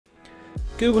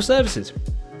Google services.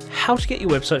 How to get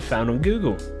your website found on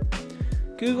Google.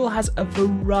 Google has a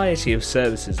variety of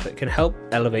services that can help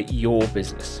elevate your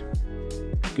business.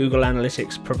 Google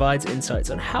Analytics provides insights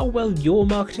on how well your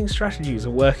marketing strategies are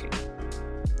working.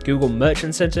 Google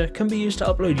Merchant Center can be used to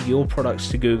upload your products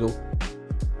to Google.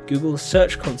 Google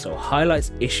Search Console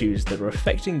highlights issues that are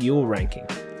affecting your ranking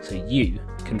so you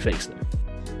can fix them.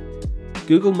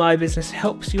 Google My Business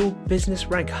helps your business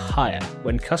rank higher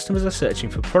when customers are searching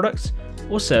for products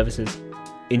or services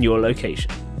in your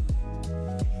location.